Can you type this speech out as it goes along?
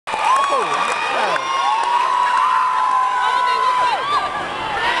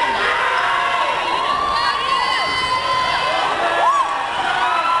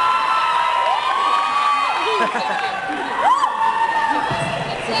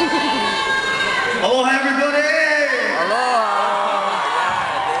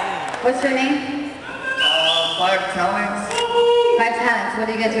What's your name? 5 Talents. 5 Talents. What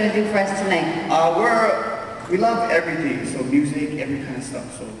are you guys going to do for us tonight? We love everything, so music, every kind of stuff.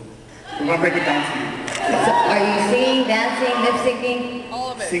 So we're going to break it down to you. So are you singing, dancing, lip syncing?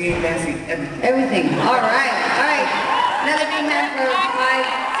 All of it. Singing, dancing, everything. Everything. All right. All right. Another big hand for 5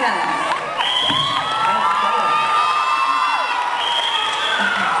 Talents.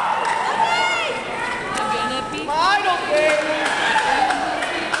 I don't care.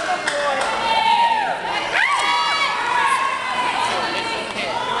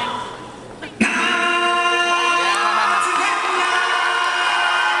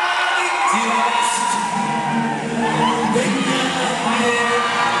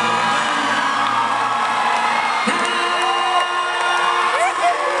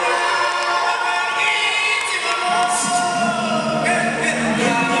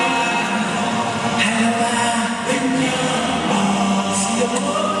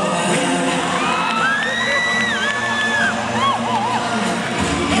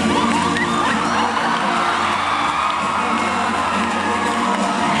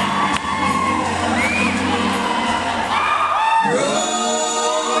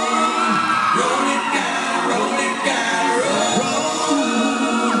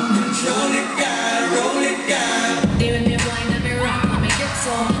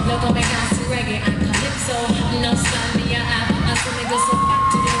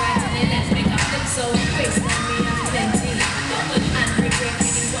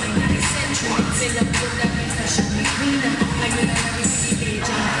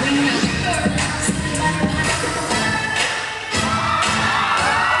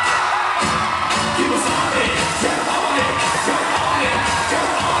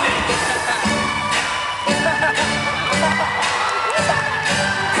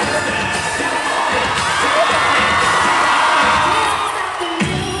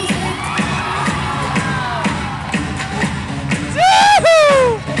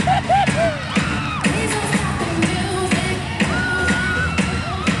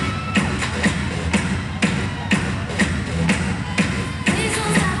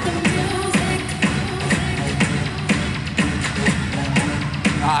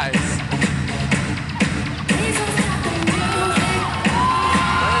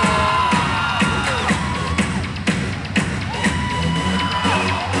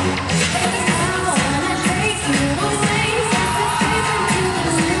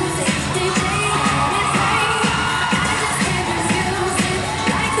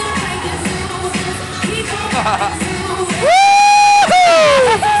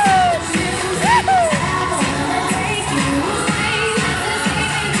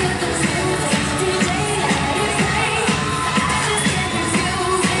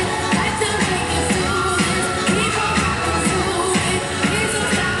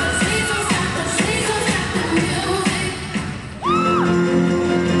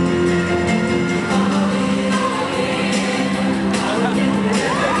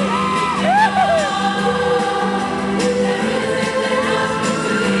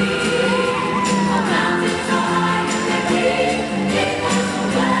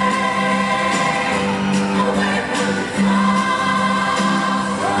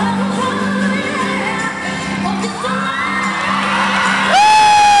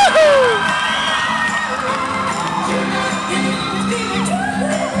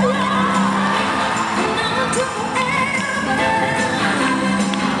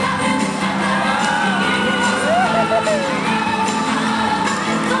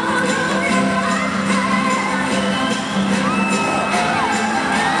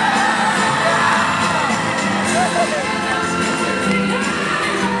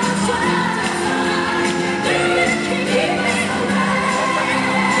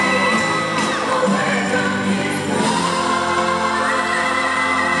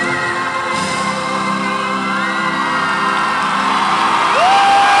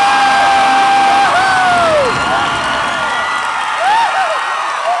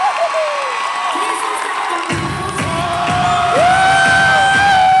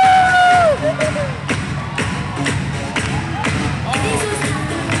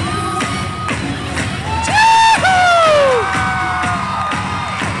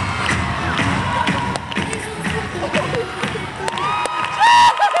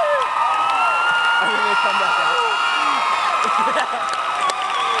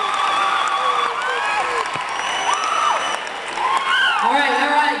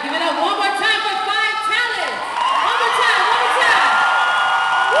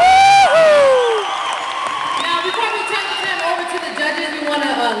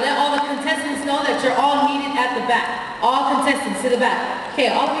 Let all the contestants know that you're all needed at the back. All contestants to the back. Okay,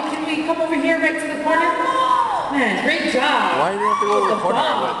 all of you, can we come over here right to the corner? Man, great job. Why do you have to go to the corner?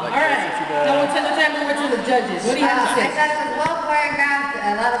 All right, now we'll turn the time over to the judges. What do you have to I say? thought it was well choreographed,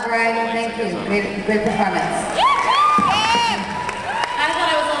 a lot of variety. Thank you. Great performance. I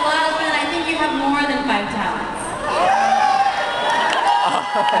thought it was a lot of fun. I think you have more than 5 talents.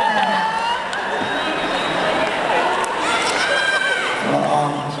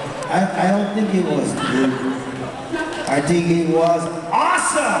 I don't think it was good. I think it was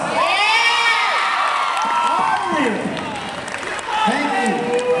awesome! Unreal! Thank you.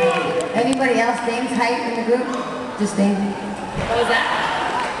 Anybody else Dane's height in the group? Just Dane? What was that?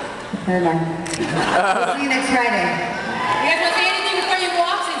 Never mind. We'll see you next Friday. You guys want to say anything before you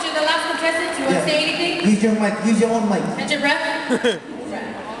walk? Since you're the last contestant, you want to say anything? Use your mic, use your own mic. Catch your breath.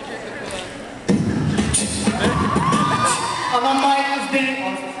 On the mic was Dane.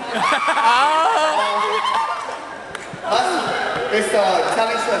 This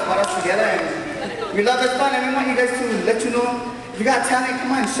talent show has brought us together, and we love this fun, and we want you guys to let you know if you got talent,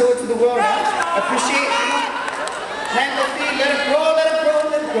 come on, show it to the world. Appreciate it, you know. Plant the seed, let it grow, let it grow,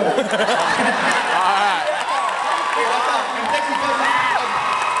 let it grow. Alright. Okay, that's all. And thank you, judges.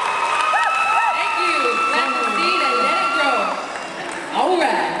 Thank you. Plant the seed and let it grow. All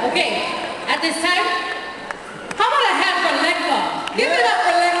right. Okay. At this time,